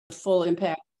full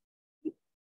impact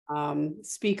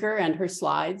speaker and her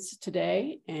slides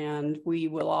today, and we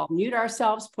will all mute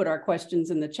ourselves, put our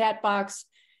questions in the chat box,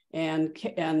 and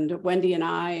Wendy and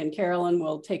I and Carolyn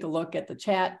will take a look at the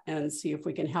chat and see if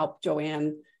we can help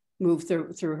Joanne move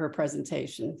through her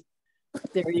presentation.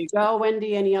 There you go,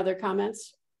 Wendy. Any other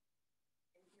comments?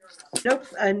 Nope.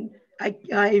 And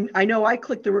I know I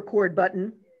clicked the record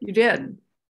button. You did.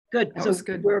 Good. That so was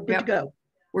good. We're good to go.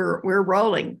 We're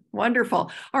rolling. Wonderful.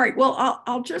 All right. Well,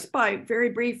 I'll just by very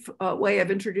brief way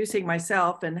of introducing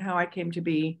myself and how I came to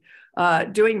be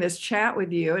doing this chat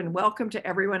with you. And welcome to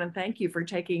everyone. And thank you for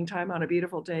taking time on a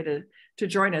beautiful day to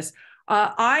join us.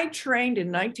 I trained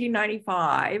in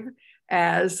 1995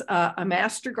 as a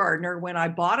master gardener when I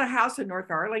bought a house in North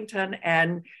Arlington,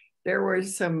 and there were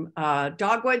some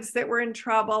dogwoods that were in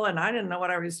trouble and I didn't know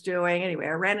what I was doing. Anyway,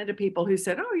 I ran into people who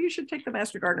said, oh, you should take the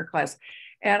master gardener class.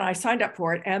 And I signed up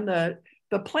for it. And the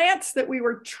plants that we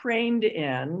were trained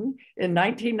in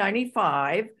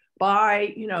 1995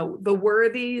 by, the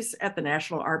worthies at the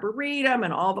National Arboretum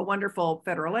and all the wonderful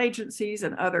federal agencies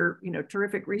and other,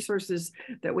 terrific resources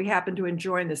that we happen to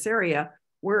enjoy in this area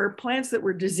were plants that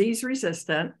were disease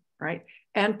resistant, right?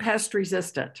 And pest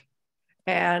resistant.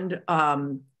 And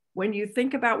when you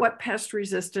think about what pest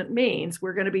resistant means,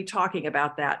 we're going to be talking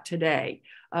about that today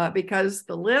because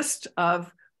the list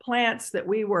of plants that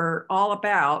we were all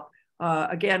about,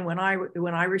 again, when I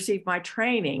received my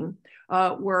training,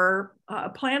 were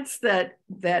plants that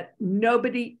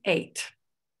nobody ate.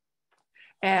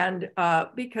 And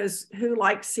because who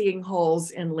likes seeing holes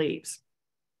in leaves?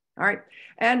 All right.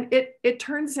 And it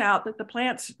turns out that the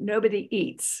plants nobody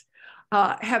eats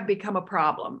have become a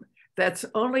problem that's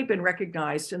only been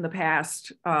recognized in the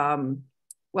past,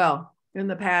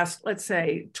 let's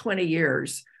say 20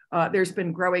 years. There's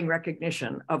been growing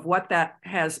recognition of what that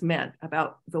has meant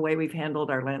about the way we've handled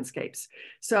our landscapes.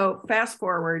 So fast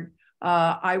forward,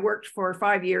 I worked for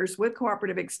 5 years with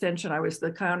Cooperative Extension. I was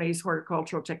the county's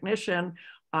horticultural technician.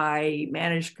 I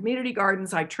managed community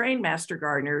gardens. I trained master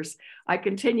gardeners. I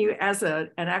continue as an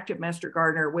active master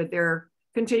gardener with their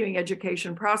continuing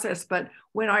education process. But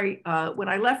when I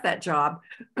left that job,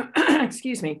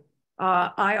 excuse me,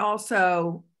 I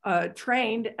also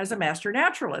trained as a master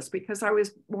naturalist because I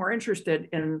was more interested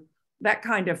in that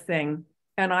kind of thing.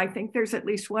 And I think there's at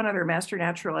least one other master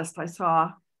naturalist. I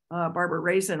saw Barbara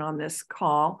Raisin on this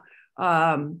call.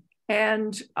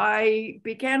 And I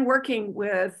began working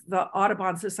with the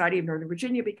Audubon Society of Northern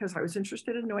Virginia because I was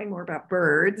interested in knowing more about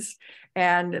birds.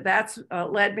 And that's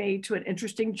led me to an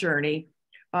interesting journey.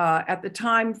 At the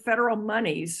time, federal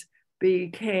monies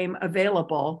became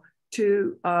available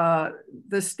to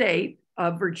the state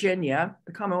of Virginia,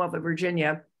 the Commonwealth of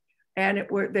Virginia, and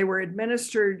they were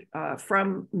administered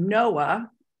from NOAA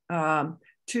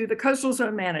to the Coastal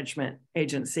Zone Management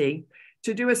Agency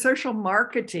to do a social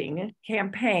marketing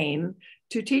campaign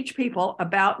to teach people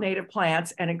about native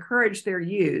plants and encourage their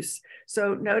use.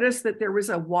 So notice that there was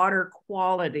a water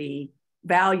quality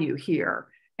value here,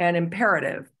 an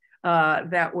imperative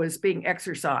that was being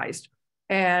exercised.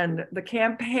 And the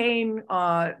campaign,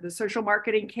 the social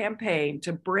marketing campaign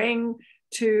to bring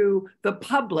to the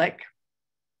public,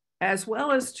 as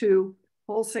well as to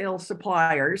wholesale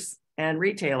suppliers and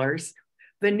retailers,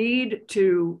 the need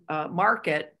to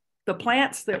market the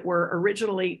plants that were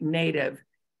originally native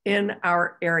in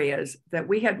our areas that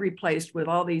we had replaced with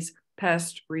all these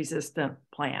pest-resistant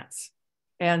plants.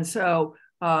 And so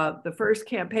the first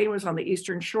campaign was on the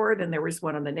Eastern Shore, then there was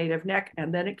one on the Native Neck,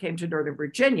 and then it came to Northern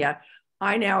Virginia.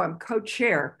 I now am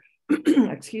co-chair,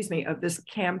 excuse me, of this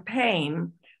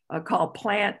campaign called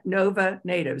Plant Nova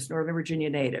Natives, Northern Virginia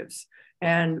Natives.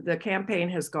 And the campaign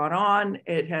has gone on.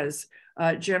 It has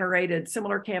generated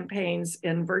similar campaigns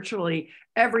in virtually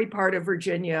every part of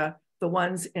Virginia. The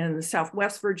ones in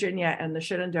Southwest Virginia and the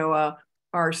Shenandoah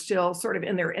are still sort of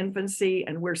in their infancy,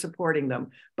 and we're supporting them.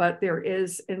 But there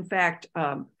is, in fact,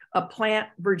 a Plant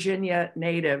Virginia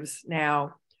Natives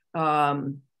now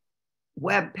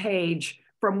web page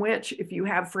from which, if you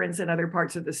have friends in other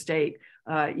parts of the state,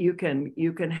 you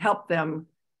can help them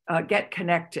get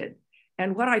connected.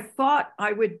 And what I thought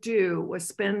I would do was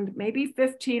spend maybe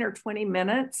 15 or 20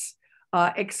 minutes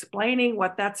explaining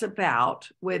what that's about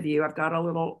with you. I've got a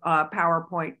little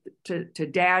PowerPoint to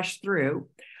dash through,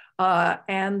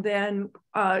 and then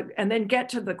get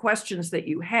to the questions that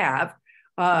you have.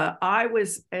 I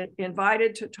was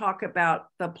invited to talk about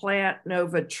the Plant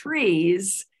Nova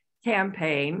Trees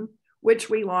campaign, which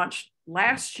we launched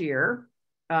last year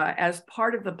as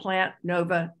part of the Plant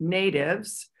Nova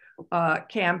Natives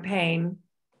campaign.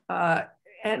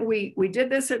 And we did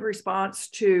this in response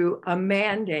to a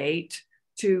mandate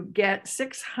to get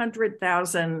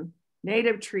 600,000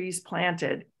 native trees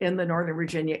planted in the Northern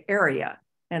Virginia area.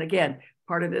 And again,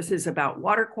 part of this is about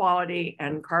water quality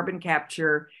and carbon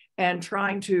capture and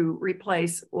trying to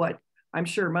replace what I'm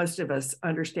sure most of us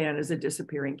understand as a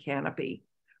disappearing canopy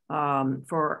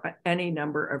for any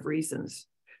number of reasons.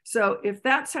 So if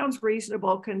that sounds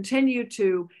reasonable, continue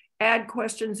to add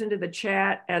questions into the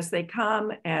chat as they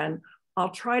come, and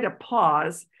I'll try to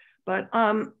pause, but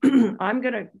I'm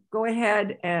gonna go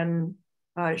ahead and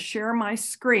share my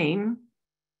screen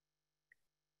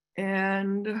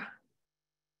and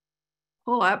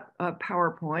pull up a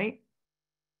PowerPoint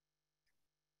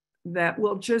that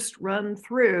will just run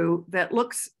through, that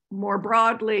looks more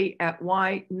broadly at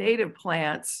why native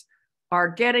plants are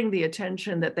getting the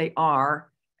attention that they are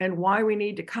and why we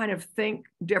need to kind of think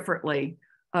differently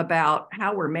about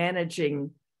how we're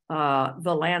managing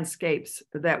the landscapes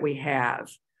that we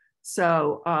have.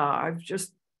 So I've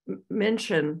just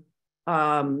mentioned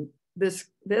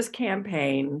this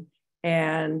campaign,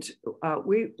 and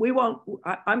we won't,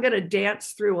 I'm going to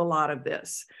dance through a lot of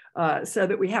this so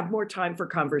that we have more time for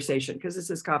conversation, because this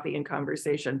is coffee and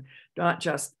conversation, not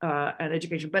just an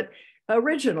education. But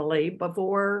originally,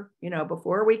 before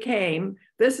we came,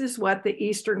 this is what the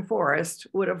Eastern Forest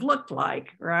would have looked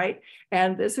like, right?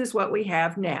 And this is what we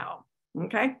have now,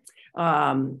 okay?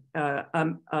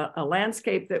 A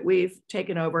landscape that we've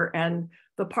taken over, and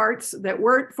the parts that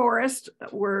weren't forest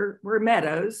were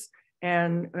meadows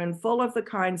and full of the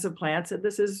kinds of plants. And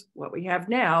this is what we have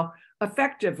now,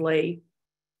 effectively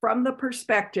from the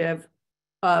perspective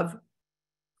of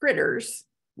critters,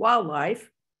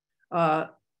 wildlife.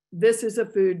 This is a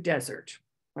food desert,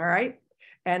 all right?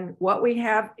 And what we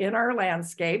have in our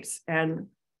landscapes, and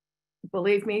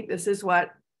believe me, this is what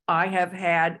I have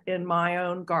had in my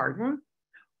own garden,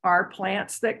 are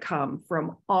plants that come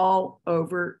from all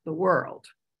over the world,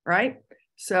 right?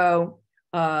 So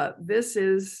this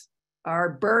is our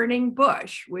burning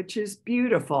bush, which is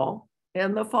beautiful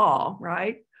in the fall,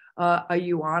 right? A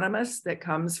euonymus that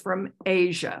comes from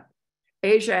Asia.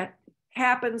 Asia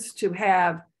happens to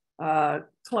have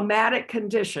climatic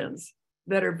conditions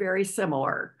that are very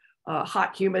similar.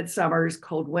 Hot, humid summers,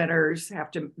 cold winters,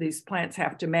 these plants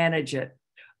have to manage it.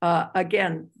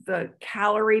 Again, the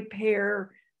calorie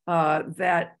pear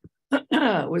that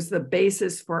was the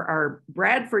basis for our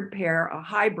Bradford pear, a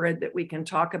hybrid that we can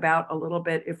talk about a little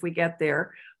bit if we get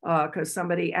there, because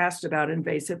somebody asked about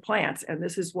invasive plants, and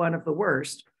this is one of the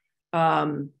worst.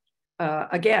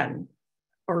 Again,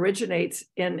 originates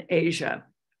in Asia.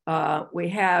 We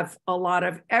have a lot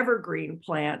of evergreen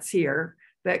plants here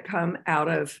that come out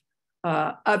of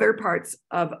other parts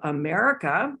of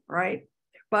America, right?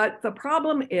 But the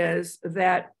problem is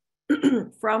that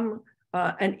from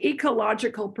an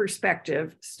ecological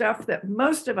perspective, stuff that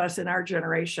most of us in our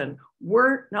generation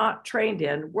were not trained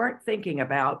in, weren't thinking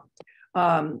about,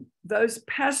 those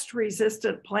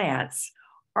pest-resistant plants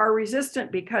are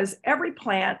resistant because every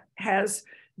plant has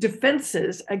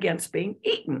defenses against being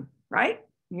eaten, right?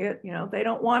 You know, they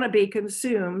don't want to be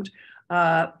consumed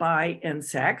by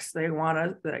insects. They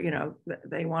want to,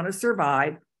 they want to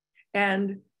survive.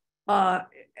 And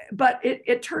but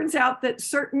it turns out that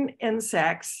certain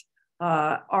insects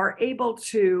are able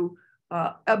to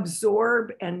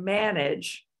absorb and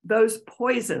manage those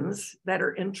poisons that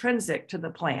are intrinsic to the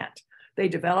plant. They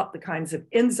develop the kinds of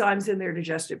enzymes in their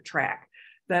digestive tract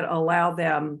that allow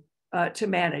them to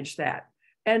manage that.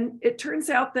 And it turns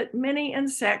out that many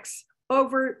insects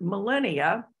over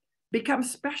millennia become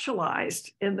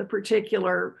specialized in the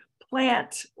particular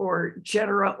plant or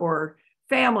genera or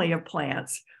family of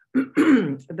plants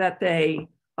that they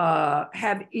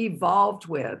have evolved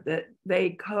with, that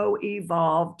they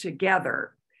co-evolved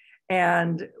together.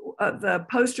 And the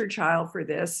poster child for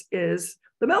this is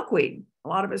the milkweed. A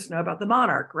lot of us know about the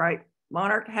monarch, right?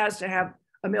 Monarch has to have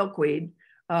a milkweed.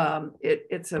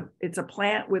 It's a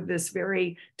plant with this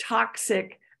very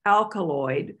toxic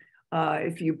alkaloid.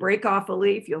 If you break off a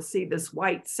leaf, you'll see this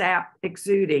white sap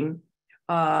exuding.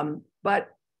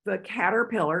 But the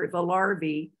caterpillar, the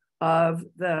larvae of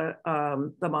the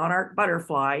monarch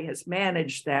butterfly, has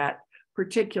managed that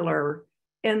particular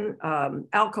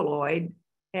alkaloid,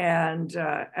 and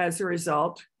as a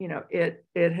result, it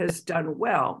has done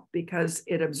well because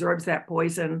it absorbs that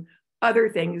poison. Other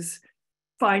things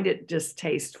find it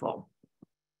distasteful.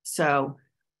 So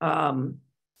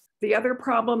the other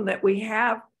problem that we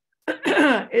have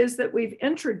is that we've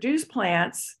introduced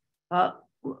plants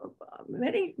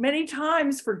many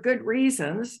times for good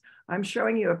reasons. I'm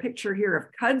showing you a picture here of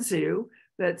kudzu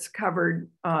that's covered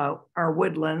our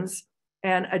woodlands.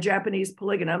 and a Japanese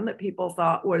polygonum that people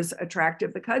thought was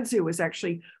attractive. The kudzu was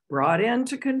actually brought in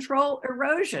to control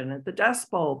erosion at the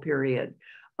Dust Bowl period.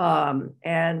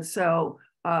 And so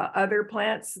other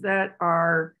plants that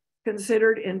are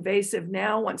considered invasive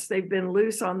now, once they've been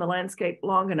loose on the landscape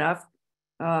long enough,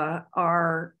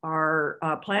 are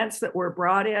plants that were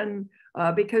brought in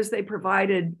because they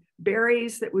provided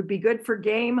berries that would be good for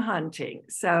game hunting.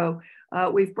 So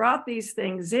we've brought these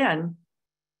things in,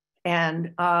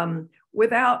 and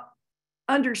without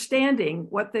understanding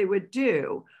what they would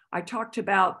do. I talked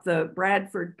about the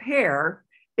Bradford pear.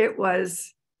 It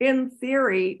was, in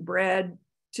theory, bred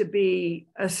to be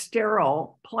a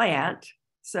sterile plant.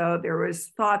 So there was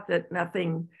thought that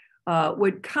nothing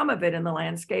would come of it in the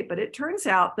landscape, but it turns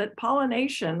out that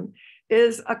pollination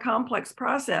is a complex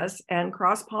process, and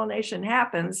cross-pollination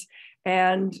happens,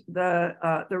 and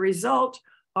the result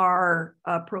are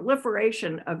a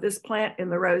proliferation of this plant in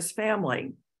the rose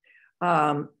family,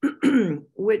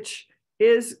 which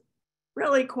is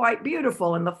really quite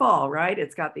beautiful in the fall, right?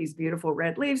 It's got these beautiful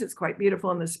red leaves. It's quite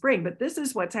beautiful in the spring, but this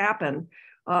is what's happened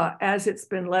as it's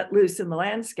been let loose in the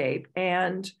landscape.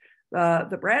 And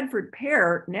the Bradford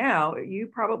pear, now, you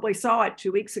probably saw it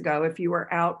 2 weeks ago if you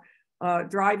were out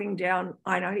driving down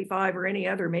I-95 or any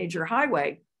other major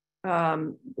highway,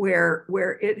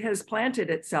 where it has planted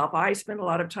itself. I spent a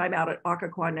lot of time out at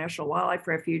Occoquan National Wildlife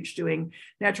Refuge doing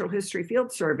natural history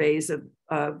field surveys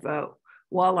of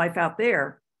wildlife out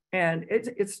there, and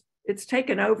it's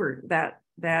taken over that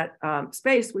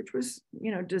space, which was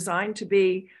designed to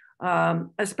be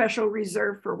a special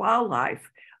reserve for wildlife.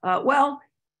 Well,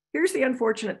 here's the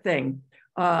unfortunate thing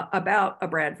about a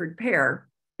Bradford pear.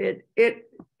 It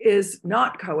is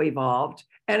not co-evolved,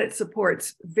 and it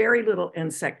supports very little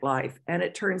insect life. And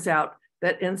it turns out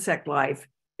that insect life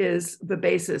is the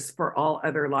basis for all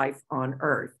other life on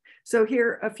Earth. So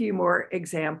here are a few more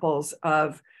examples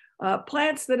of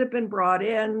plants that have been brought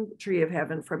in. Tree of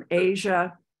Heaven from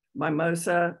Asia,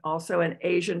 mimosa, also an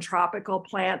Asian tropical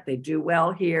plant. They do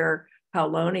well here.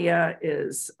 Paulownia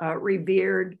is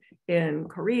revered in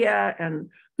Korea and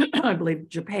I believe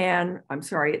Japan. I'm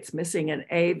sorry, it's missing an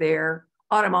A there.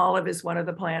 Autumn olive is one of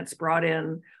the plants brought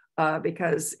in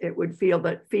because it would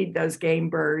feed those game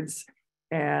birds.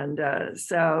 And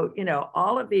so,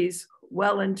 all of these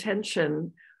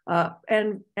well-intentioned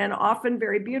and often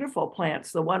very beautiful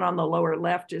plants. The one on the lower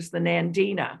left is the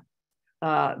Nandina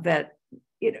that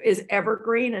is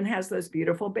evergreen and has those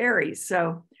beautiful berries.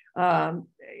 So, and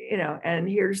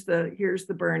here's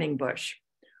the burning bush.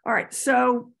 All right,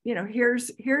 so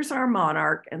here's our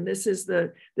monarch, and this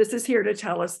is here to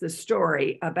tell us the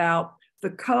story about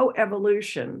the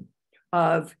co-evolution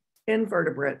of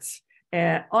invertebrates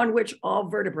on which all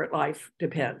vertebrate life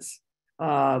depends.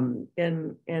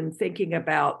 In thinking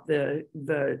about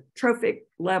the trophic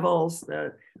levels,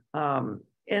 the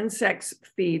insects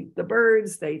feed the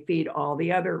birds, they feed all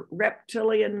the other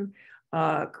reptilian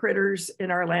critters in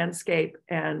our landscape,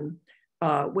 and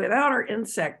without our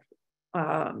insect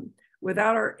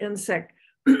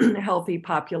healthy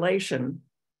population,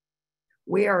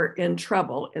 we are in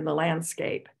trouble in the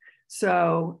landscape.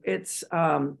 So it's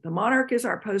the monarch is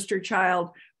our poster child,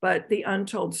 but the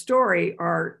untold story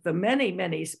are the many,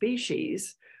 many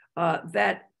species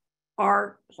that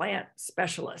are plant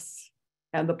specialists.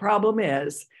 And the problem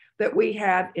is that we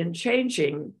have, in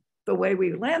changing the way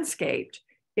we landscaped,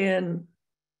 in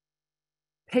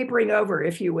papering over,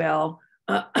 if you will,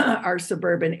 our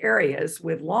suburban areas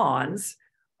with lawns,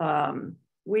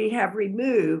 we have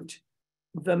removed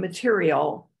the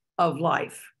material of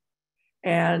life.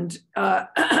 And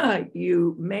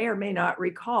you may or may not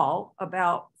recall,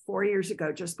 about 4 years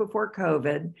ago, just before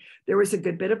COVID, there was a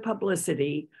good bit of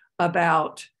publicity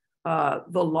about the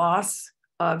loss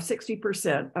of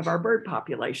 60% of our bird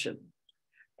population.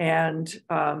 And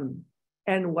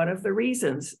one of the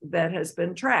reasons that has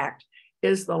been tracked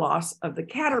is the loss of the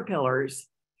caterpillars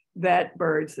that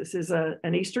birds, this is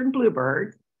an eastern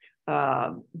bluebird,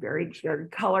 very, very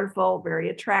colorful, very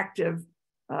attractive,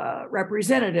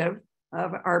 representative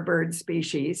of our bird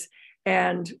species.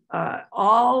 And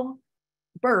all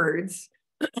birds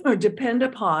depend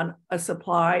upon a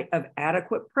supply of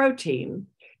adequate protein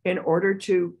in order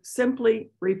to simply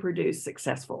reproduce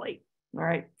successfully, all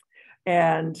right?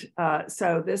 And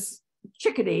so this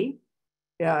chickadee,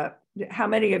 how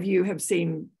many of you have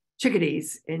seen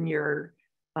chickadees in your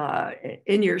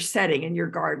setting, in your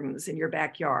gardens, in your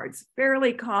backyards?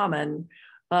 Fairly common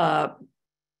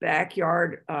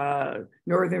backyard,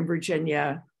 Northern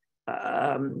Virginia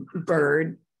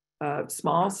bird,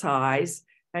 small size.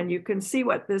 And you can see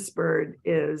what this bird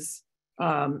is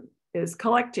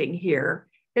collecting here.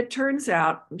 it turns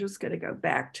out, I'm just going to go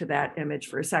back to that image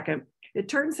for a second. It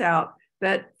turns out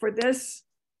that for this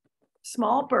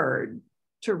small bird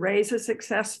to raise a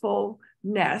successful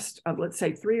nest of, let's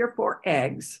say, 3 or 4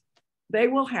 eggs, they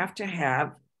will have to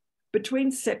have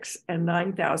between 6,000 and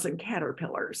 9,000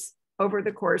 caterpillars over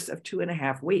the course of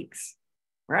 2.5 weeks,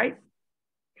 right?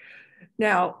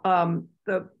 Now,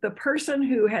 the person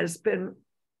who has been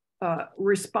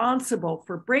responsible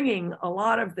for bringing a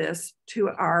lot of this to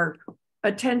our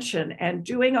attention and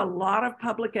doing a lot of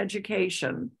public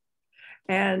education,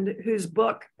 and whose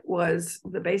book was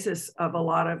the basis of a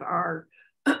lot of our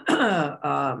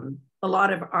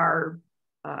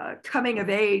coming of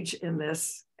age in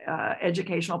this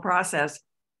educational process,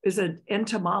 is an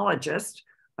entomologist,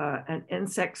 an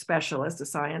insect specialist, a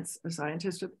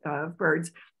scientist of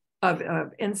birds,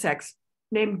 of insects,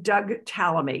 named Doug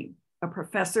Tallamy, a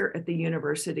professor at the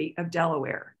University of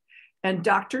Delaware. And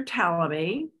Dr.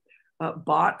 Tallamy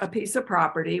bought a piece of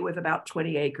property with about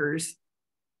 20 acres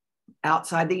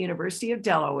outside the University of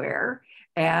Delaware.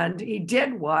 And he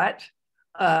did what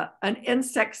an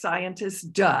insect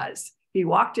scientist does. He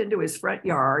walked into his front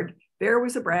yard. There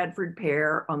was a Bradford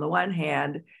pear on the one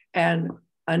hand and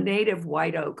a native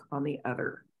white oak on the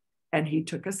other. And he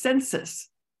took a census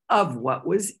of what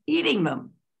was eating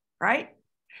them, right?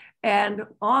 And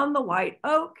on the white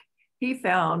oak, he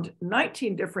found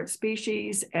 19 different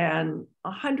species and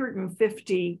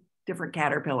 150 different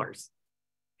caterpillars.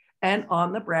 And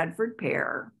on the Bradford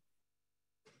pear,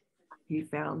 he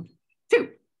found 2,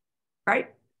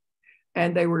 right?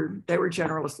 And they were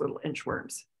generalist little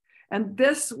inchworms. And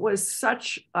this was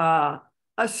such a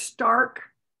stark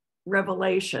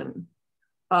revelation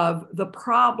of the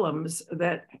problems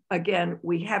that, again,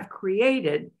 we have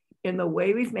created in the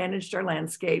way we've managed our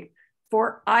landscape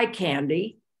for eye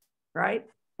candy, right?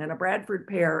 And a Bradford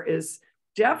pear is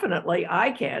definitely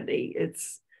eye candy.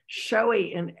 It's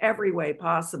showy in every way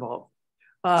possible.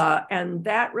 And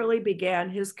that really began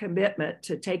his commitment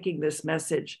to taking this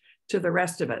message to the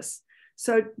rest of us.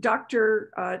 So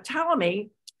Dr.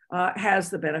 Tallamy has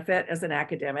the benefit as an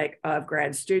academic of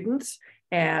grad students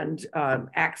and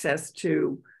access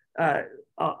to a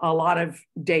lot of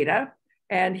data.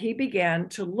 And he began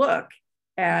to look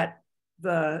at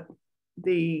the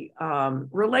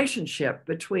relationship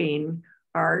between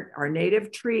our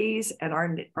native trees and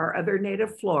our other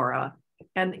native flora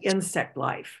and insect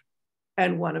life.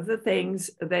 And one of the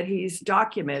things that he's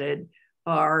documented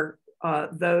are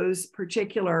those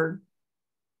particular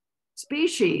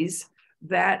species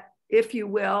that, if you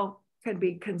will, can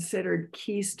be considered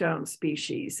keystone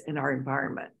species in our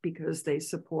environment because they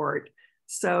support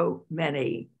so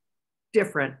many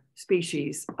different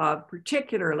species of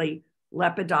particularly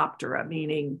Lepidoptera,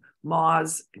 meaning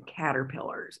moths and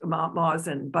caterpillars, moths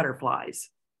and butterflies.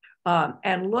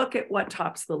 And look at what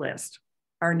tops the list,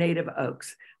 our native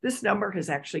oaks. This number has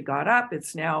actually gone up.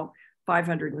 It's now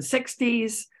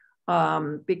 560s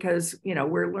because, you know,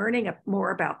 we're learning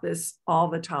more about this all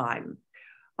the time.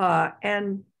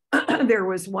 And there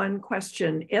was one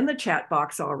question in the chat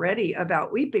box already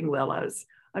about weeping willows.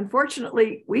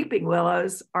 Unfortunately, weeping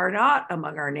willows are not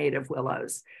among our native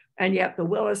willows. And yet the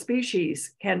willow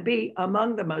species can be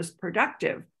among the most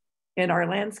productive in our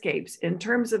landscapes in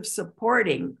terms of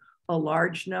supporting a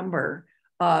large number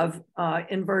of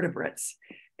invertebrates.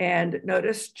 And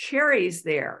notice cherries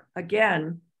there.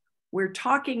 Again, we're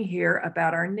talking here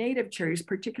about our native cherries,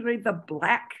 particularly the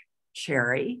black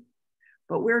cherry,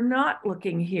 but we're not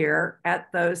looking here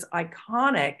at those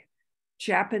iconic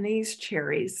Japanese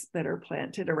cherries that are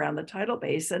planted around the tidal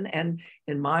basin. And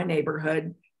in my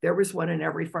neighborhood, there was one in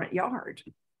every front yard.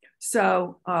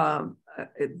 So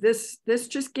this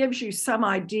just gives you some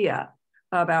idea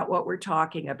about what we're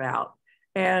talking about.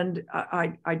 And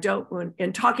I don't,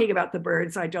 in talking about the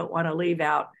birds, I don't want to leave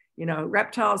out, you know,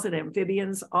 reptiles and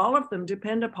amphibians. All of them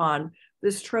depend upon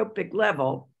this trophic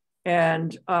level.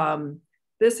 And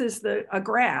this is a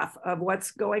graph of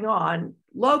what's going on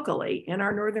locally in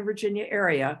our Northern Virginia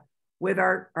area with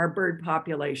our bird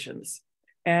populations.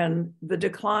 And the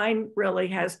decline really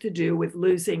has to do with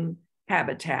losing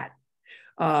habitat.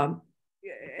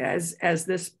 As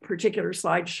this particular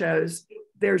slide shows,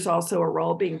 there's also a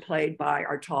role being played by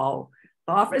our tall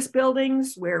office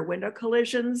buildings where window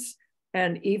collisions,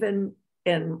 and even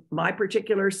in my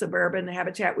particular suburban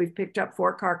habitat, we've picked up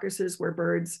 4 carcasses where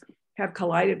birds have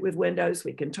collided with windows.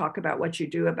 We can talk about what you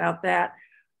do about that.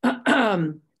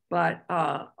 But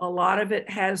a lot of it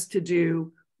has to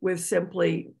do with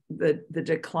simply the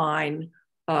decline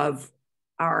of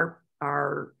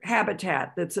our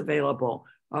habitat that's available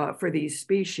for these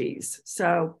species.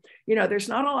 So, you know, there's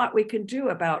not a lot we can do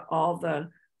about all the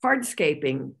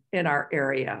hardscaping in our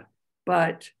area,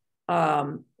 but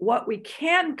what we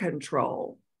can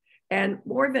control, and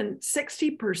more than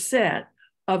 60%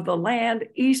 of the land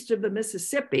east of the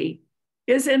Mississippi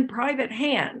is in private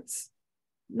hands.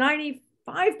 95%,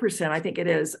 I think it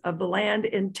is, of the land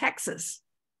in Texas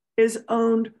is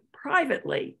owned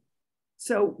privately.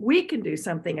 So we can do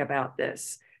something about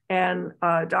this. And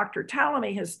Dr.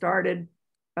 Talamy has started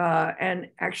and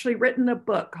actually written a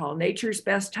book called Nature's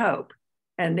Best Hope.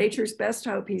 And Nature's Best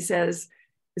Hope, he says,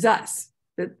 is us.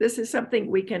 That this is something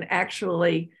we can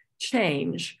actually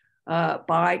change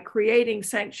by creating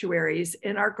sanctuaries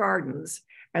in our gardens.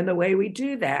 And the way we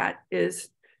do that is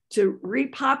to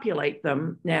repopulate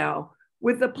them now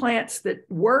with the plants that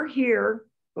were here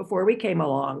before we came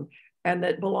along and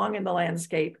that belong in the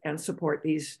landscape and support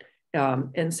these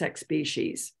insect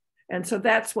species. And so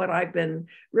that's what I've been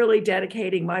really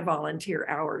dedicating my volunteer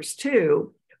hours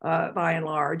to, by and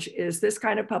large, is this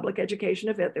kind of public education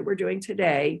event that we're doing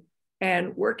today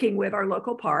and working with our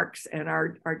local parks and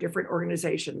our different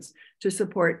organizations to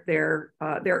support their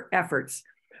efforts.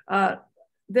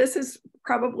 This is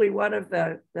probably one of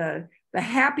the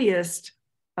happiest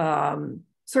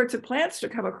sorts of plants to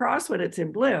come across when it's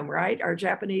in bloom, right? Our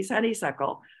Japanese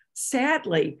honeysuckle.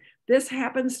 Sadly, this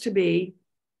happens to be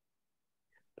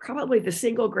probably the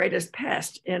single greatest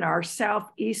pest in our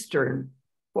southeastern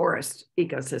forest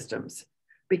ecosystems,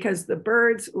 because the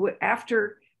birds,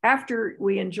 after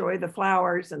we enjoy the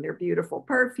flowers and their beautiful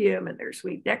perfume and their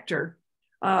sweet nectar,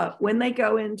 when they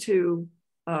go into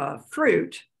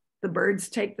fruit, the birds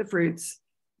take the fruits,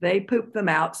 they poop them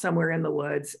out somewhere in the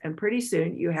woods, and pretty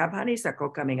soon you have honeysuckle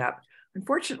coming up.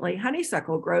 Unfortunately,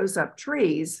 honeysuckle grows up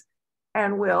trees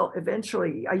and will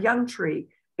eventually, a young tree,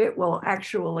 it will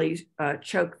actually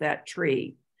choke that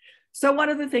tree. So one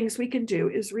of the things we can do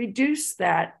is reduce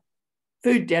that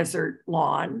food desert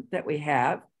lawn that we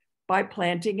have by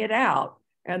planting it out.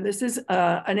 And this is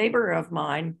a neighbor of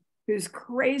mine who's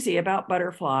crazy about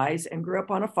butterflies and grew up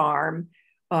on a farm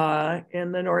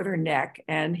in the Northern Neck.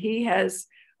 And he has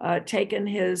taken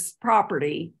his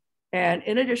property, and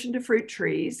in addition to fruit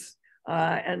trees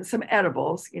and some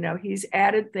edibles, you know, he's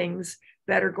added things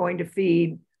that are going to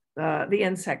feed the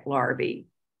insect larvae.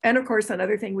 And of course,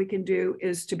 another thing we can do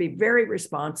is to be very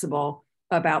responsible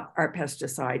about our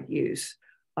pesticide use.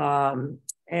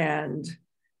 And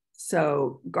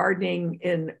so gardening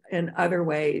in other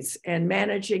ways and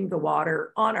managing the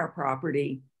water on our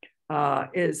property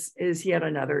is yet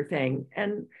another thing.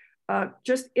 And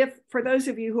just if for those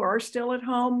of you who are still at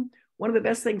home, one of the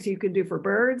best things you can do for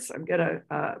birds, I'm gonna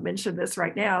mention this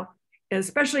right now,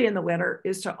 especially in the winter,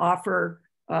 is to offer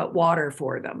water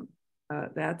for them.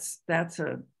 That's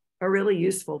a really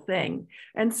useful thing.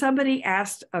 And somebody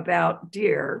asked about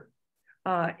deer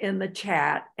in the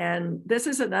chat, and this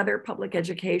is another public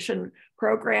education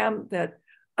program that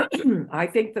I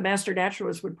think the Master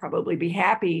Naturalist would probably be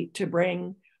happy to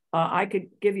bring. I could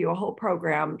give you a whole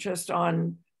program just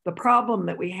on the problem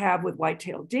that we have with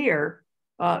white-tailed deer,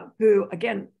 who,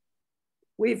 again,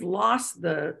 we've lost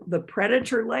the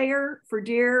predator layer for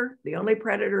deer. The only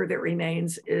predator that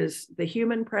remains is the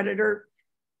human predator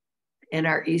in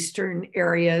our eastern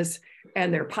areas,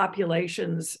 and their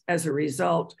populations as a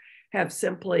result have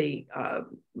simply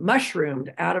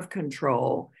mushroomed out of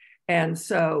control. And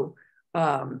so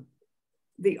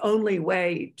the only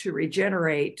way to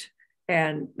regenerate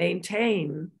and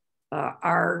maintain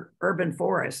our urban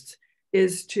forests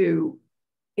is to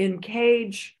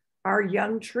encage our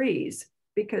young trees,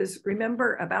 because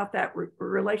remember about that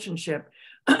relationship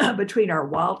between our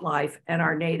wildlife and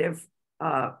our native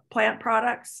plant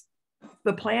products.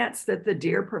 The plants that the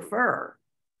deer prefer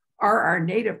are our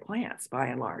native plants by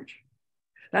and large.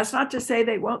 That's not to say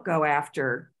they won't go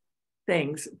after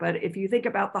things, but if you think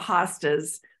about the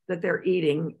hostas that they're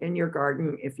eating in your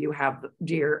garden, if you have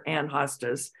deer and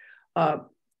hostas,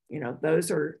 you know,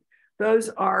 those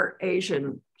are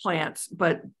Asian plants,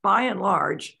 but by and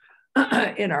large,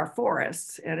 in our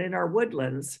forests and in our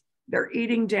woodlands, they're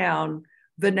eating down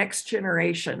the next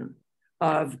generation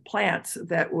of plants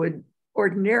that would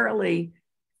ordinarily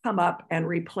come up and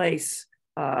replace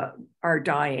our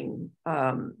dying,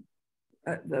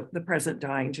 the present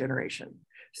dying generation.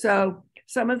 So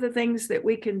some of the things that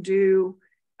we can do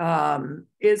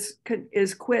is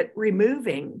quit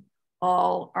removing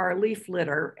all our leaf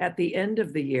litter at the end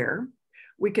of the year.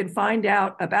 We can find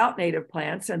out about native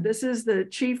plants, and this is the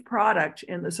chief product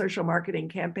in the social marketing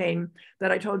campaign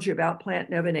that I told you about, Plant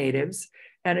Nova Natives,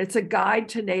 and it's a guide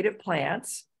to native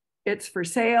plants. It's for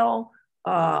sale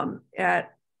at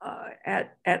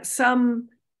some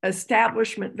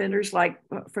establishment. Vendors like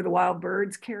For the Wild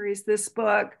Birds carries this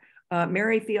book.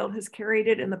 Merrifield has carried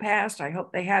it in the past. I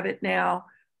hope they have it now.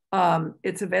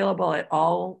 It's available at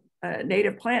all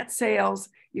native plant sales.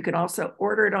 You can also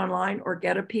order it online or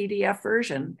get a PDF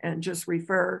version and just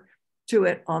refer to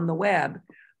it on the web.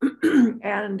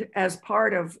 And as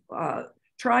part of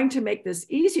trying to make this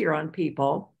easier on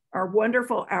people, our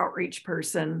wonderful outreach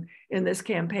person in this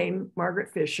campaign,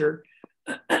 Margaret Fisher,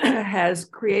 has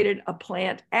created a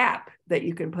plant app that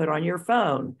you can put on your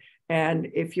phone. And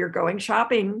if you're going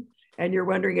shopping and you're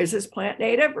wondering, is this plant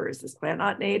native or is this plant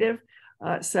not native?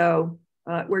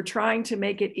 We're trying to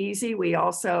make it easy. We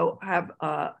also have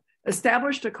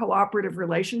established a cooperative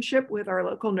relationship with our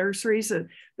local nurseries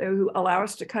who allow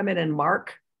us to come in and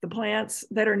mark the plants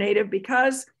that are native,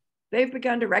 because they've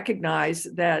begun to recognize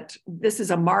that this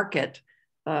is a market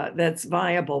that's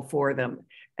viable for them.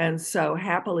 And so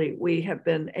happily, we have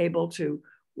been able to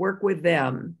work with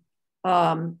them.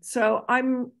 So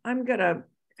I'm gonna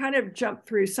kind of jump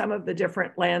through some of the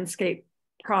different landscape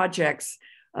projects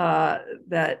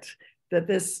that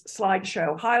this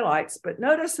slideshow highlights, but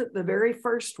notice that the very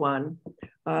first one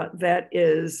that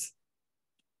is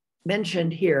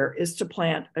mentioned here is to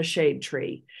plant a shade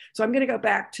tree. So I'm going to go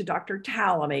back to Dr.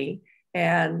 Talamy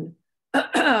and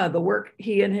the work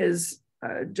he and his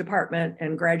department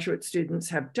and graduate students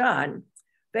have done.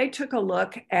 They took a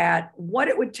look at what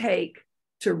it would take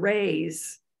to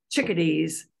raise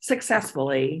chickadees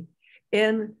successfully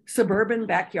in suburban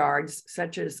backyards,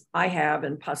 such as I have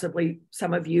and possibly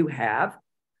some of you have.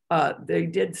 They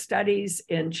did studies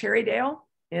in Cherrydale,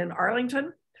 in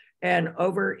Arlington, and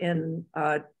over in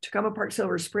Tacoma Park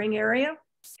Silver Spring area.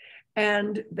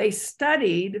 And they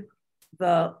studied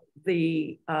the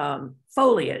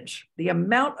foliage, the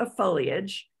amount of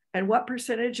foliage, and what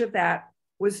percentage of that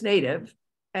was native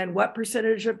and what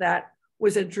percentage of that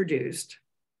was introduced.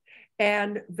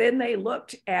 And then they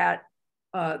looked at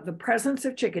the presence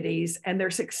of chickadees and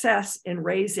their success in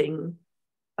raising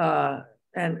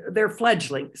and their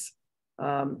fledglings,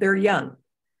 their young.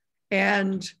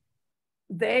 And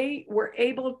they were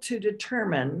able to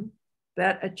determine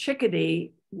that a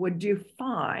chickadee would do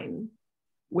fine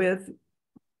with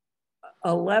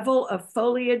a level of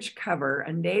foliage cover,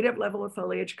 a native level of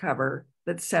foliage cover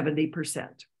that's 70%.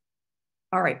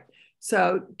 All right,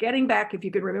 so getting back, if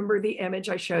you could remember the image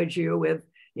I showed you with,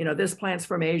 this plant's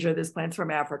from Asia, this plant's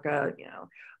from Africa,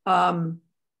 a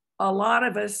lot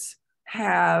of us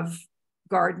have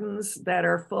gardens that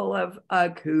are full of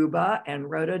cuba and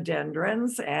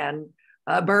rhododendrons and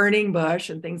burning bush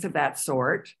and things of that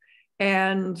sort.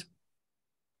 And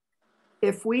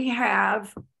if we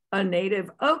have a native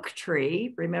oak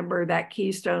tree, remember that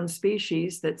keystone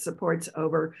species that supports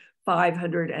over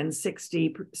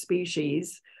 560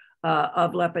 species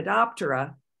of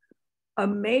Lepidoptera, a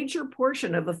major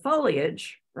portion of the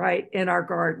foliage, right, in our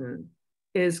garden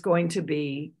is going to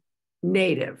be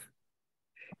native.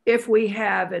 If we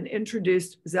have an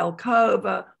introduced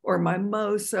Zelkova or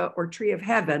Mimosa or Tree of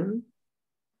Heaven,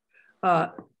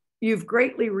 you've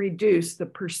greatly reduced the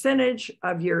percentage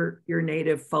of your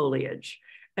native foliage.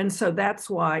 And so that's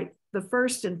why the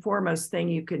first and foremost thing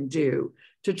you can do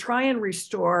to try and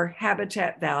restore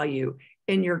habitat value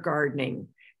in your gardening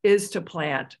is to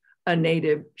plant a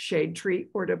native shade tree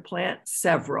or to plant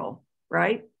several,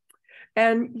 right?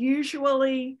 And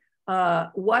usually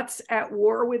what's at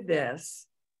war with this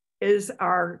is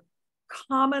our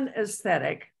common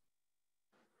aesthetic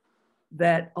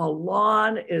that a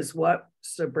lawn is what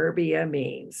suburbia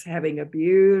means, having a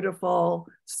beautiful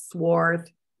swath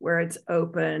where it's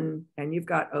open and you've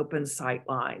got open sight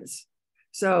lines.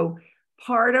 So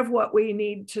part of what we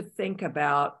need to think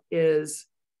about is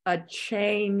a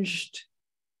changed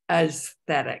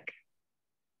aesthetic.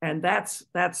 And that's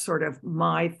sort of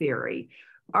my theory.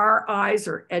 Our eyes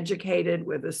are educated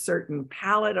with a certain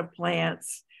palette of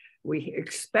plants. We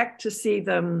expect to see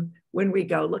them when we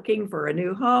go looking for a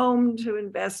new home to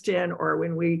invest in, or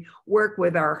when we work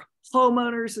with our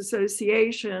homeowners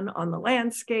association on the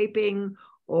landscaping,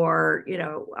 or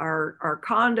our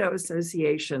condo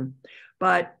association.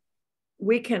 But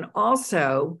we can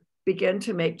also begin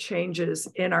to make changes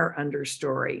in our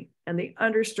understory. And the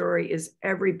understory is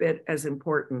every bit as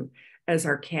important as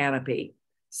our canopy.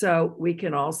 So we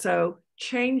can also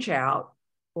change out,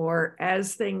 or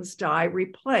as things die,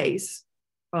 replace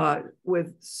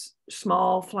with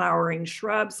small flowering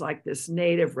shrubs like this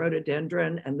native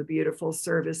rhododendron and the beautiful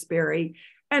serviceberry.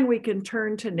 And we can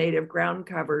turn to native ground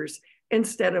covers.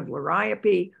 Instead of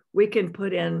liriope, we can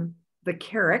put in the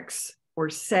carex or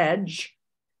sedge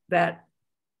that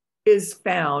is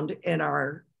found in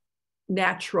our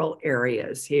natural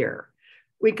areas here.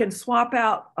 We can swap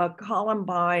out a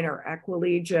columbine or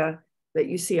aquilegia that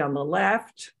you see on the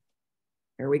left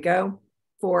here we go,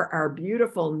 for our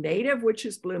beautiful native, which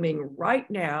is blooming right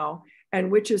now,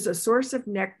 and which is a source of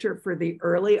nectar for the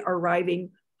early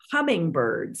arriving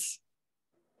hummingbirds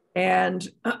and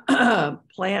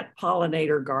plant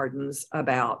pollinator gardens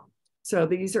about. So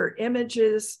these are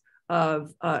images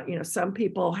of, some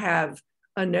people have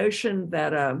a notion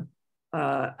that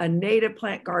a native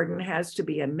plant garden has to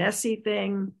be a messy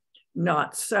thing.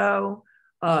 Not so.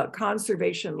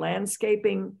 Conservation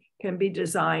landscaping can be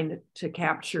designed to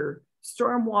capture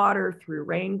stormwater through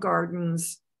rain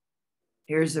gardens.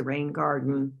 Here's a rain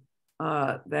garden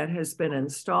that has been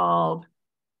installed.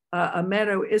 A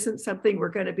meadow isn't something we're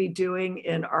going to be doing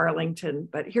in Arlington,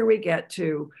 but here we get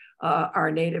to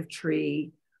our native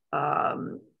tree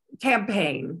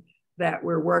campaign that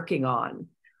we're working on.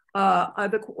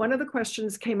 One of the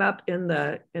questions came up in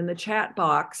the chat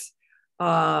box,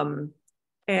 and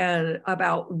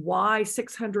about why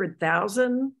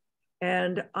 600,000.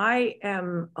 And I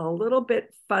am a little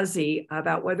bit fuzzy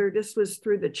about whether this was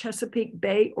through the Chesapeake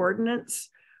Bay Ordinance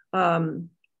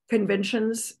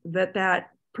conventions that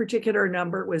particular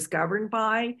number was governed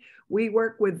by. We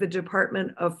work with the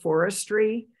Department of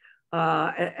Forestry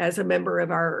as a member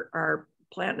of our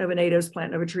Plant Nova Natives,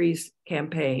 Plant Nova Trees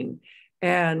campaign.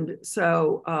 And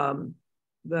so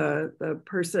the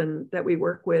person that we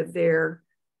work with there,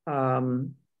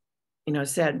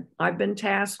 said, I've been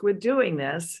tasked with doing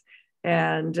this.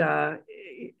 And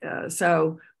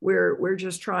so we're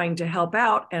just trying to help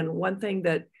out. And one thing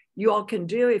that you all can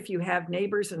do if you have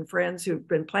neighbors and friends who've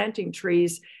been planting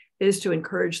trees is to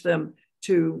encourage them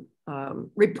to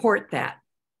report that,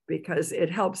 because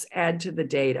it helps add to the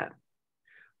data.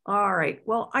 All right,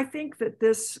 well, I think that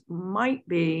this might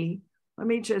be, let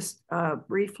me just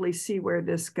briefly see where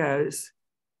this goes.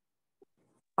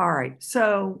 All right,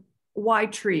 so why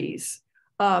trees?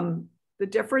 The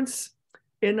difference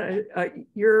in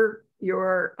your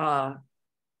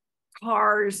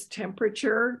car's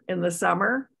temperature in the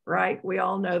summer, right? We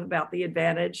all know about the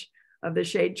advantage of the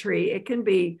shade tree. It can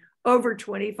be over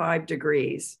 25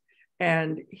 degrees.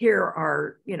 And here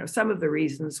are, some of the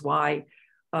reasons why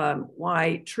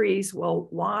trees. Well,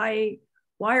 why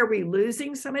are we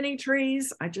losing so many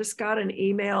trees? I just got an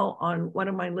email on one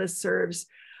of my listservs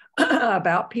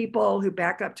about people who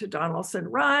back up to Donaldson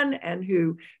Run and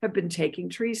who have been taking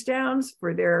trees down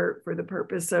for the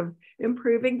purpose of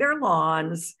improving their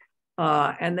lawns,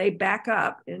 and they back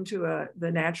up into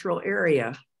the natural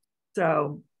area.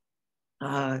 So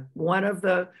one of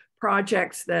the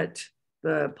projects that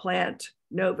the Plant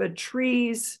Nova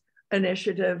Trees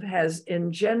initiative has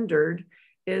engendered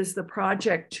is the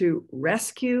project to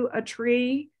rescue a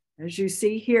tree, as you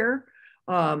see here,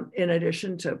 in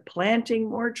addition to planting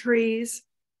more trees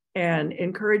and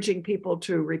encouraging people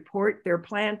to report their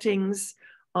plantings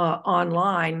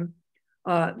online.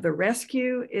 The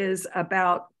rescue is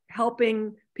about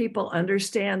helping people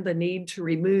understand the need to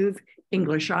remove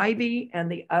English ivy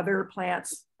and the other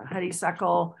plants,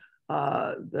 honeysuckle,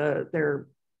 there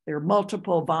are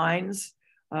multiple vines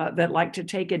that like to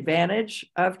take advantage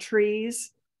of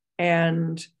trees.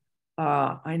 And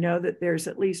I know that there's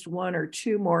at least one or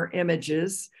two more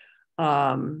images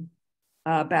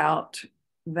about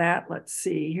that. Let's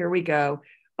see, here we go.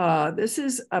 This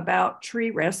is about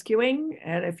tree rescuing.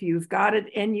 And if you've got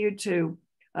it in you to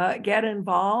get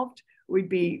involved, we'd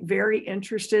be very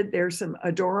interested. There's some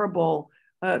adorable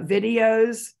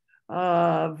videos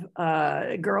of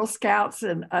Girl Scouts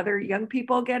and other young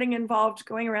people getting involved,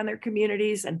 going around their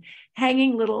communities and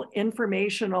hanging little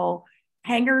informational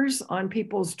hangers on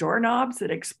people's doorknobs that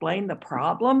explain the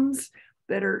problems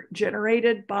that are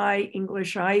generated by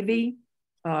English ivy.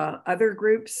 Other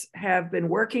groups have been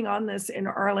working on this in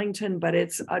Arlington, but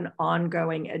it's an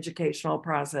ongoing educational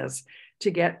process to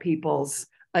get people's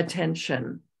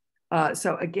attention.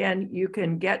 So again, you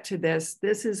can get to this.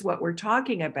 This is what we're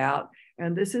talking about.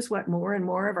 And this is what more and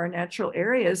more of our natural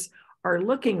areas are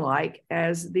looking like,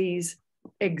 as these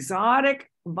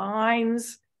exotic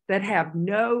vines that have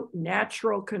no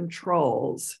natural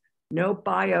controls, no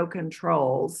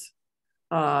biocontrols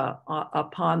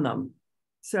upon them.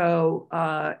 So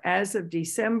as of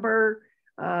December,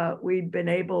 we've been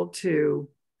able to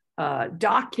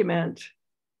document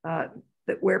that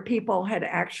where people had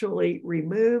actually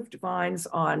removed vines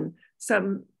on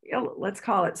some, let's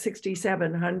call it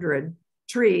 6,700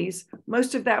 trees.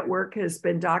 Most of that work has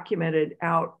been documented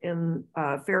out in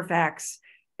Fairfax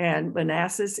and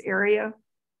Manassas area,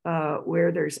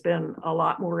 where there's been a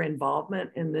lot more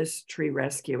involvement in this tree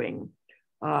rescuing.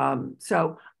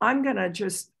 So I'm gonna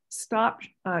just stop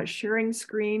sharing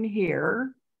screen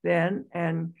here then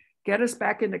and get us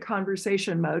back into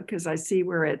conversation mode because I see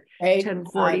we're at Right.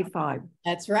 10:45.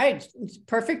 That's right.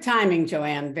 Perfect timing,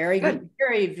 Joanne. Very Good.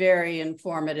 very, very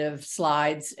informative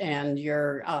slides, and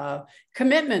your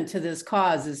commitment to this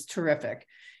cause is terrific.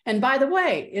 And by the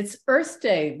way, it's Earth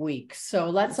Day week, so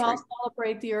let's all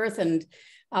celebrate the Earth. And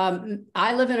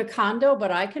I live in a condo,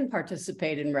 but I can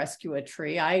participate in Rescue a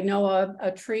Tree. I know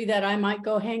a tree that I might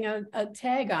go hang a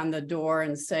tag on the door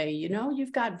and say, you know,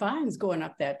 you've got vines going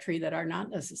up that tree that are not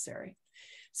necessary.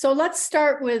 So let's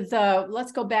start with,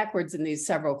 let's go backwards in these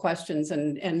several questions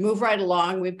and move right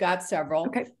along. We've got several.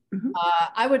 Okay.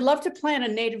 I would love to plant a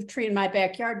native tree in my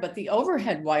backyard, but the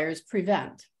overhead wires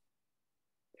prevent.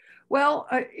 Well,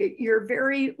 you're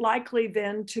very likely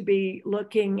then to be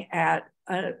looking at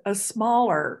a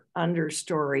smaller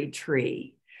understory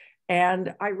tree.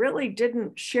 And I really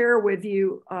didn't share with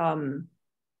you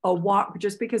a walk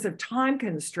just because of time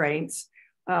constraints.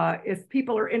 If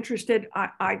people are interested,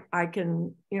 I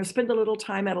can, you know, spend a little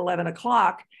time at 11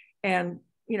 o'clock and,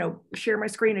 you know, share my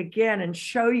screen again and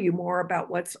show you more about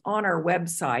what's on our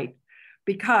website,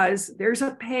 because there's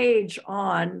a page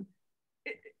on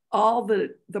all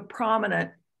the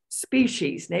prominent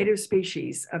species, native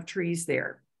species of trees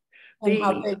there. And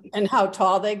how big and how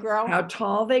tall they grow? How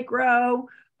tall they grow.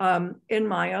 In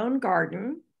my own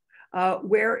garden,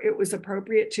 where it was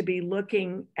appropriate to be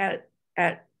looking at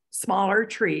smaller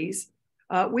trees.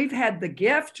 We've had the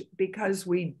gift, because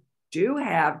we do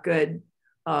have good,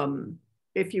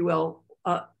 if you will,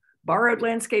 borrowed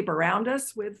landscape around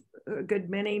us with a good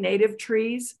many native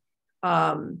trees.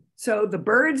 So the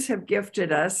birds have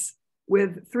gifted us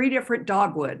with 3 different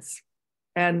dogwoods.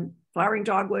 And flowering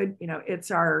dogwood, you know, it's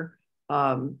our,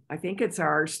 I think it's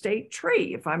our state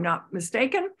tree, if I'm not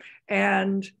mistaken.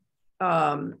 And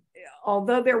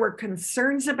although there were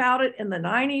concerns about it in the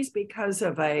 90s because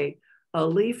of a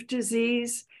leaf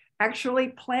disease, actually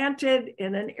planted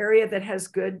in an area that has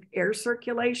good air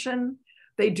circulation,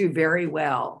 they do very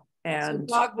well. And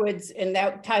so dogwoods, and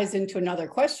that ties into another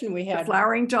question we had. The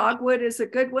flowering dogwood is a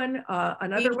good one.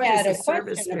 Another one is a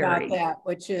serviceberry. About that,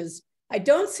 which is, I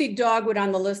don't see dogwood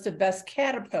on the list of best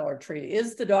caterpillar tree.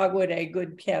 Is the dogwood a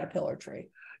good caterpillar tree?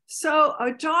 So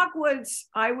dogwoods,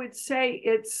 I would say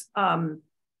its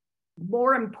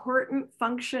more important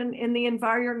function in the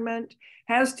environment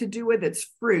has to do with its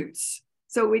fruits.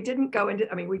 So we didn't go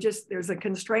into, I mean, there's a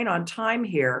constraint on time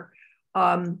here.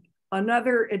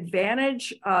 Another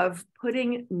advantage of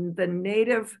putting the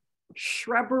native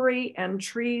shrubbery and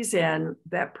trees in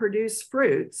that produce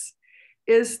fruits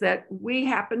is that we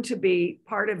happen to be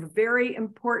part of a very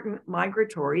important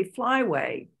migratory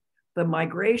flyway. The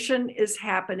migration is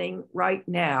happening right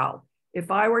now. If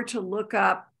I were to look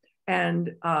up,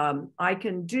 and I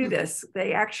can do this,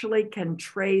 they actually can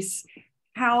trace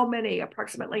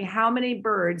approximately how many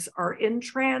birds are in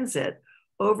transit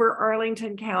over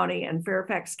Arlington County and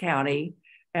Fairfax County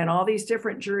and all these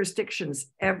different jurisdictions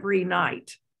every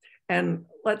night. And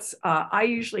I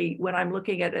usually, when I'm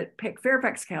looking at it, pick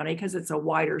Fairfax County because it's a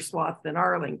wider swath than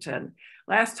Arlington.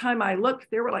 Last time I looked,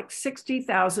 there were like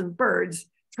 60,000 birds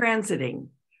transiting.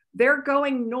 They're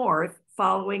going north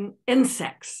following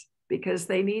insects because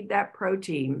they need that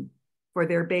protein for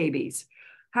their babies.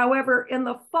 However, in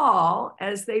the fall,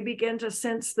 as they begin to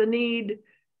sense the need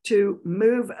to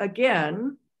move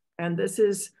again, and this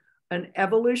is an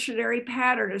evolutionary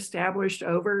pattern established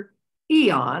over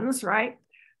eons, right?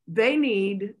 They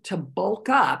need to bulk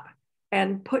up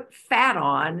and put fat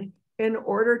on in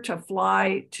order to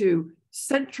fly to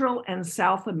Central and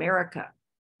South America.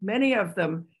 Many of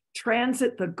them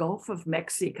transit the Gulf of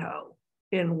Mexico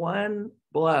in one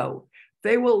blow.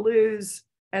 They will lose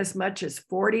as much as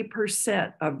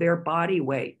 40% of their body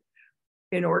weight.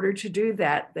 In order to do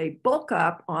that, they bulk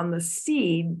up on the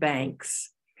seed banks,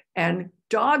 and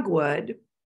dogwood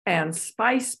and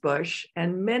spice bush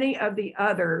and many of the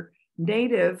other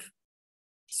native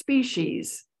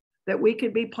species that we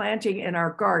could be planting in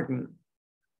our garden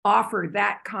offer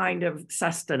that kind of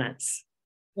sustenance.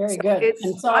 Very good.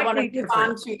 And so I want to move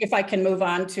on to, if I can move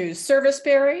on to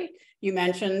serviceberry, you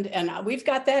mentioned, and we've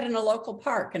got that in a local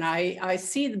park, and I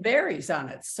see the berries on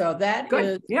it. So that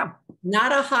is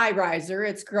not a high riser.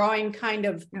 It's growing kind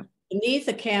of beneath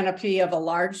a canopy of a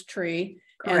large tree.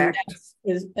 Correct.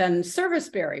 And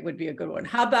serviceberry would be a good one.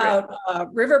 How about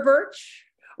river birch?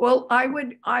 Well, I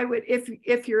would,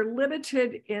 if you're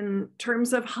limited in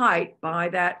terms of height by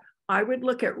that, I would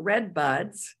look at red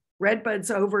buds. Red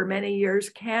buds over many years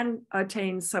can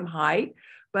attain some height,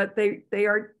 but they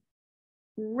are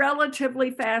relatively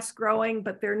fast growing,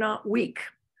 but they're not weak.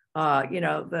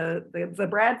 The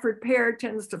Bradford pear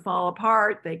tends to fall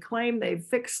apart. They claim they've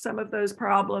fixed some of those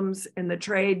problems in the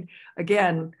trade.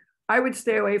 Again, I would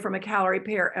stay away from a calorie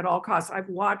pear at all costs. I've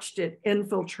watched it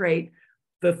infiltrate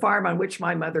the farm on which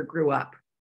my mother grew up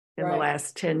in the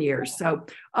last 10 years. So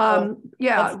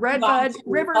yeah, redbud,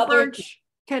 river birch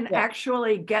can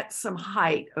actually get some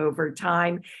height over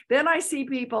time. Then I see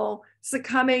people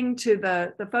succumbing to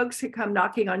the folks who come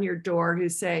knocking on your door who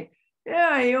say,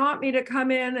 yeah, you want me to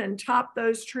come in and top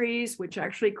those trees, which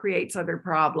actually creates other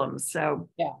problems. So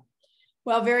yeah.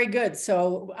 Well, very good.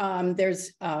 So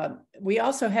we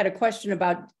also had a question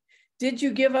about, did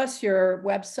you give us your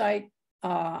website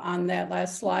on that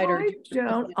last slide?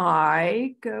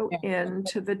 I go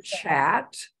into the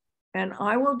chat and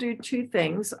I will do two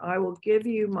things. I will give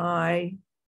you my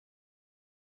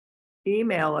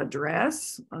email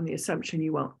address on the assumption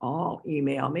you won't all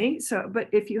email me. So, but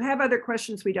if you have other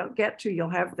questions we don't get to, you'll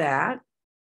have that.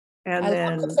 And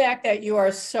I love the fact that you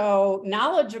are so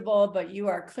knowledgeable, but you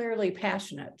are clearly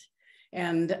passionate.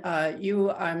 And I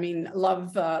mean,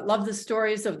 love the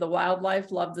stories of the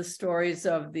wildlife, love the stories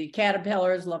of the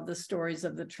caterpillars, love the stories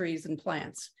of the trees and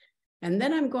plants. And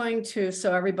then I'm going to,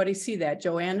 so everybody see that,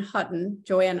 Joanne Hutton,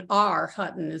 Joanne R.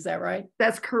 Hutton, is that right?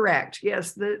 That's correct.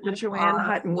 Yes, the Joanne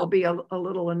Hutton will be a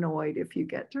little annoyed if you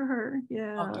get to her.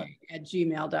 Yeah. Okay, at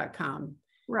gmail.com.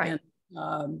 Right.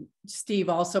 And Steve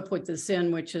also put this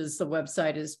in, which is the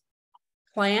website is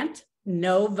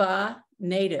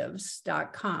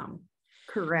plantnovanatives.com.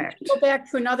 Correct. Go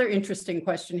back to another interesting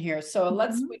question here. So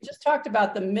we just talked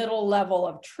about the middle level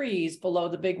of trees below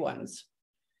the big ones.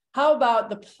 How about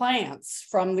the plants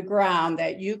from the ground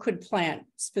that you could plant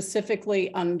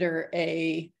specifically under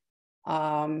a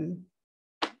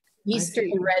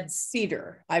eastern red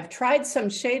cedar? I've tried some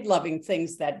shade-loving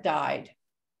things that died.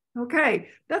 Okay,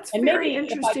 that's a very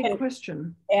interesting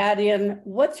question. Add in,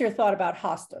 what's your thought about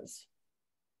hostas?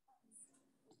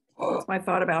 What's my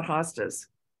thought about hostas?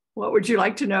 What would you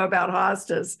like to know about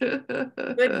hostas?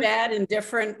 Good, bad,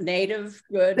 indifferent, native,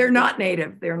 good. They're not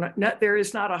native. They're not. There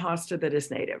is not a hosta that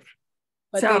is native.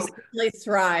 But so, they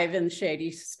thrive in shady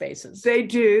spaces. They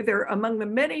do. They're among the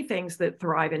many things that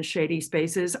thrive in shady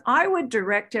spaces. I would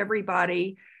direct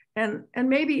everybody, and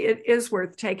maybe it is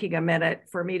worth taking a minute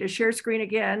for me to share screen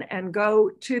again and go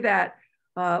to that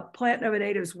Plant Nova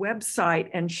Natives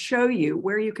website and show you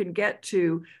where you can get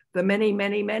to the many,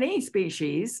 many, many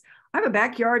species. I have a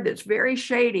backyard that's very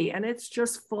shady and it's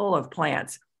just full of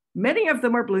plants. Many of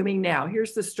them are blooming now.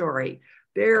 Here's the story.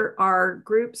 There are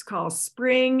groups called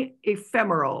spring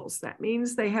ephemerals. That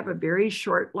means they have a very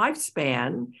short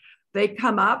lifespan. They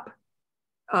come up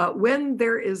when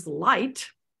there is light,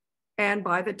 and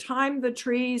by the time the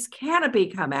tree's canopy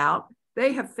come out,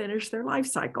 they have finished their life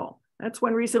cycle. That's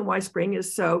one reason why spring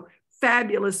is so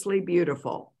fabulously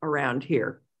beautiful around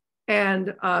here.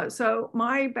 And so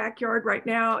my backyard right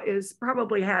now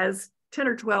probably has 10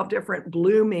 or 12 different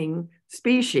blooming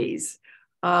species.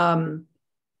 In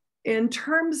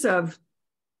terms of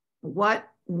what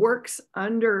works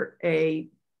under a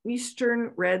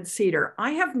eastern red cedar,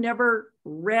 I have never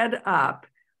read up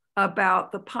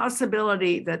about the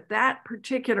possibility that that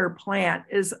particular plant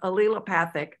is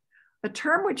allelopathic, a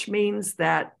term which means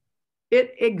that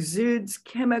it exudes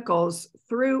chemicals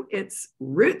through its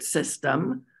root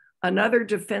system, another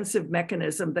defensive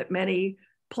mechanism that many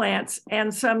plants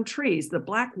and some trees, the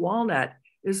black walnut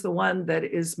is the one that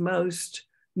is most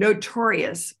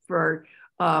notorious for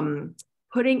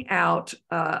putting out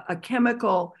a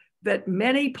chemical that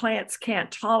many plants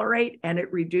can't tolerate, and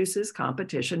it reduces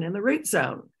competition in the root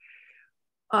zone.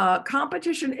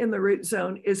 Competition in the root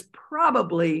zone is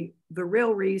probably the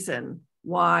real reason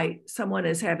why someone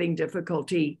is having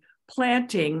difficulty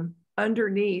planting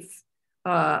underneath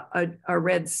a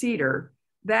red cedar,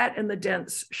 that in the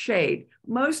dense shade.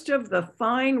 Most of the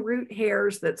fine root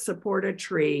hairs that support a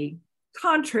tree,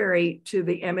 contrary to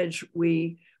the image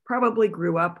we probably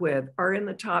grew up with, are in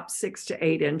the top 6 to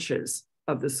 8 inches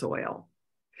of the soil.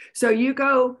 So you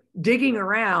go digging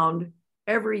around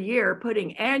every year,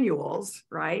 putting annuals,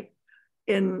 right,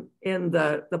 in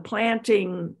the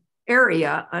planting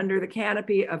area under the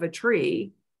canopy of a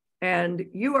tree, and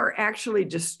you are actually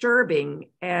disturbing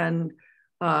and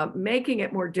making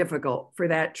it more difficult for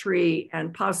that tree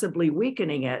and possibly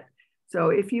weakening it. So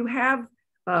if you have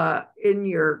in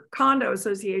your condo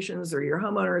associations or your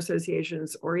homeowner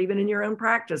associations, or even in your own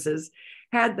practices,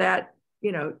 had that,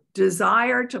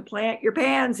 desire to plant your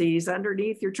pansies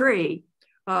underneath your tree,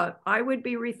 I would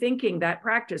be rethinking that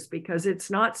practice because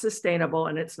it's not sustainable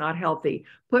and it's not healthy.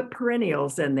 Put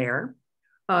perennials in there.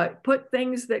 Put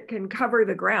things that can cover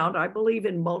the ground. I believe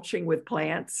in mulching with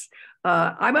plants.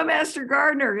 I'm a master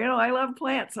gardener. I love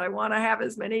plants. I want to have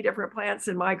as many different plants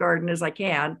in my garden as I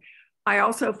can. I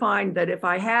also find that if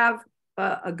I have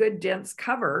a good dense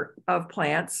cover of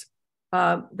plants,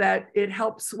 that it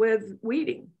helps with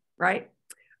weeding, right?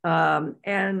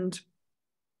 And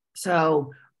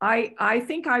so I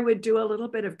think I would do a little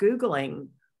bit of Googling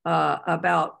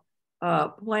about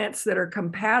plants that are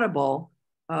compatible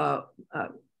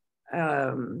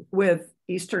with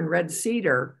Eastern red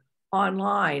cedar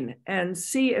online and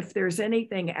see if there's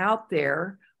anything out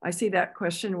there. I see that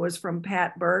question was from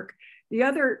Pat Burke. The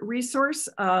other resource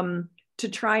to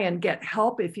try and get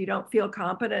help if you don't feel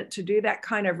competent to do that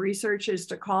kind of research is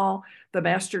to call the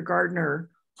Master Gardener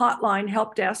hotline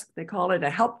help desk. They call it a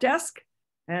help desk,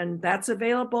 and that's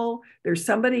available. There's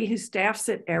somebody who staffs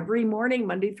it every morning,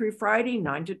 Monday through Friday,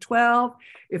 9 to 12.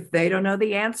 If they don't know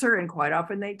the answer, and quite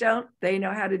often they don't, they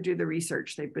know how to do the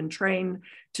research. They've been trained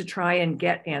to try and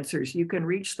get answers. You can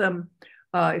reach them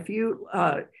if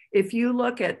you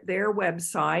look at their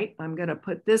website. I'm going to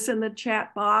put this in the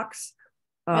chat box.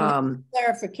 And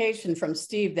clarification from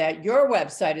Steve that your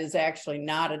website is actually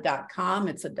not a .com,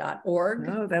 it's a .org.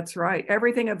 No, that's right.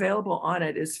 Everything available on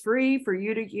it is free for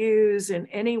you to use in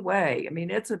any way. I mean,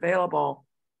 it's available.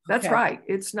 That's Okay. right.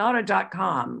 It's not a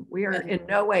 .com. We are in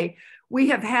no way. We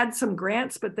have had some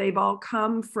grants, but they've all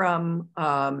come from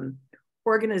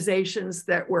organizations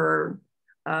that were,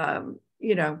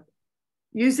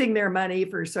 using their money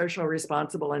for social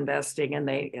responsible investing, and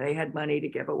they had money to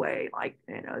give away, like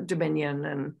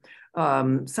Dominion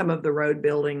and some of the road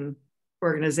building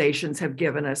organizations have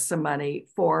given us some money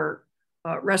for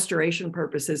restoration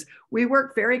purposes. We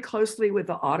work very closely with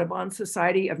the Audubon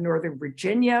Society of Northern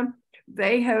Virginia.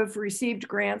 They have received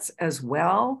grants as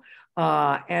well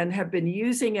and have been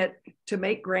using it to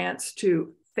make grants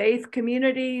to faith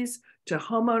communities, to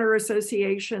homeowner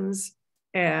associations,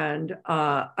 and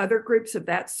other groups of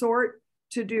that sort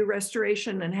to do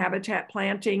restoration and habitat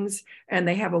plantings. And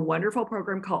they have a wonderful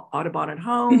program called Audubon at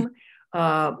Home,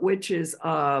 which is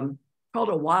called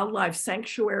a wildlife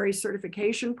sanctuary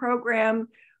certification program.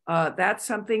 That's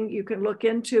something you can look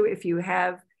into if you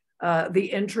have the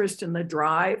interest and the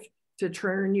drive to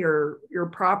turn your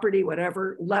property,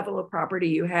 whatever level of property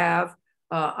you have.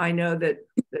 I know that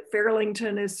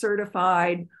Fairlington is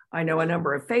certified. I know a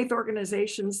number of faith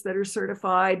organizations that are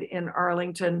certified in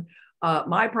Arlington.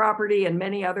 My property and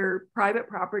many other private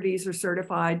properties are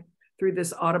certified through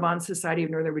this Audubon Society of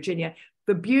Northern Virginia.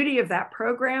 The beauty of that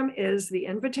program is the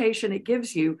invitation it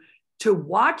gives you to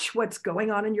watch what's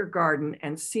going on in your garden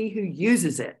and see who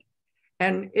uses it.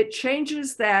 And it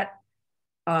changes that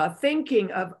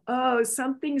thinking of, oh,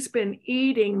 something's been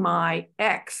eating my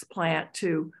X plant,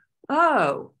 to,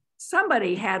 oh,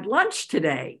 somebody had lunch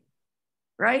today,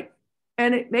 right?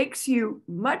 And it makes you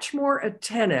much more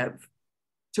attentive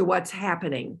to what's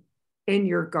happening in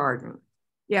your garden.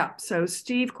 Yeah, so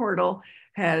Steve Cordell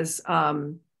has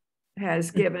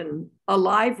given a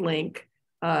live link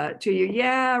to you.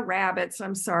 Yeah, rabbits,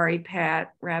 I'm sorry,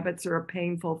 Pat, rabbits are a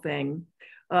painful thing.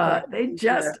 They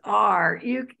just are.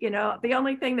 You know, the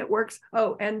only thing that works.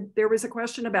 Oh, and there was a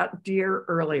question about deer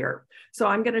earlier. So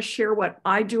I'm going to share what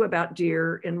I do about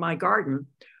deer in my garden.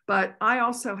 But I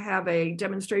also have a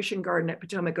demonstration garden at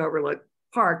Potomac Overlook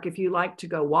Park. If you like to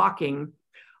go walking,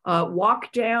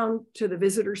 walk down to the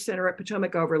visitor center at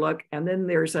Potomac Overlook. And then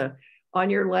there's on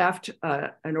your left,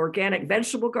 an organic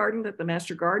vegetable garden that the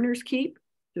master gardeners keep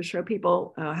to show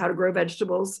people how to grow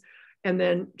vegetables. And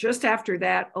then just after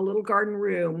that, a little garden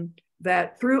room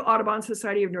that through Audubon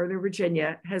Society of Northern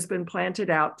Virginia has been planted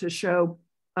out to show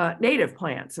native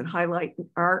plants and highlight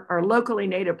our locally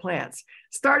native plants.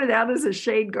 Started out as a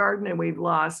shade garden and we've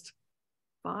lost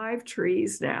 5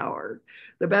 trees now, or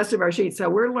the best of our shade. So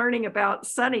we're learning about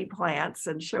sunny plants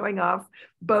and showing off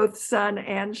both sun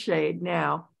and shade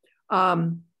now.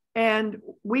 And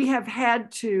we have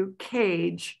had to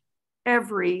cage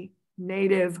every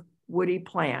native woody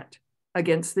plant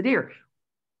against the deer.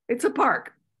 It's a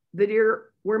park. The deer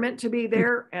were meant to be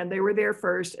there and they were there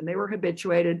first and they were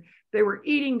habituated. They were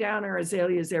eating down our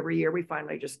azaleas every year. We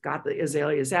finally just got the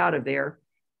azaleas out of there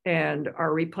and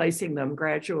are replacing them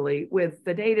gradually with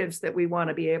the natives that we want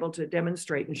to be able to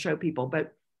demonstrate and show people.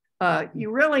 But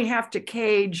you really have to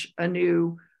cage a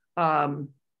new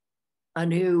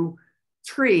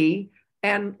tree.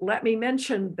 And let me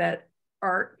mention that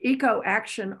our Eco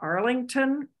Action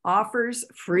Arlington offers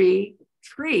free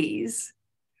trees.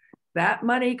 That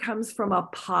money comes from a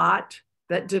pot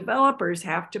that developers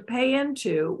have to pay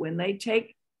into when they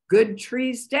take good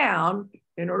trees down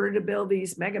in order to build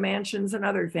these mega mansions and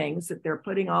other things that they're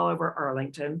putting all over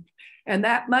Arlington. And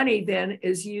that money then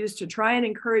is used to try and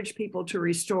encourage people to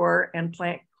restore and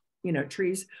plant,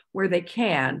 trees where they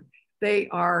can. They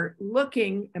are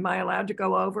looking, am I allowed to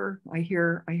go over? I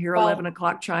hear Well, 11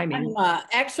 o'clock chiming. I'm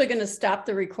actually going to stop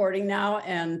the recording now,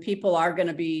 and people are going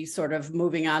to be sort of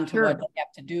moving on to Sure. what they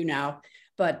have to do now.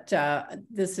 But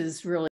this is really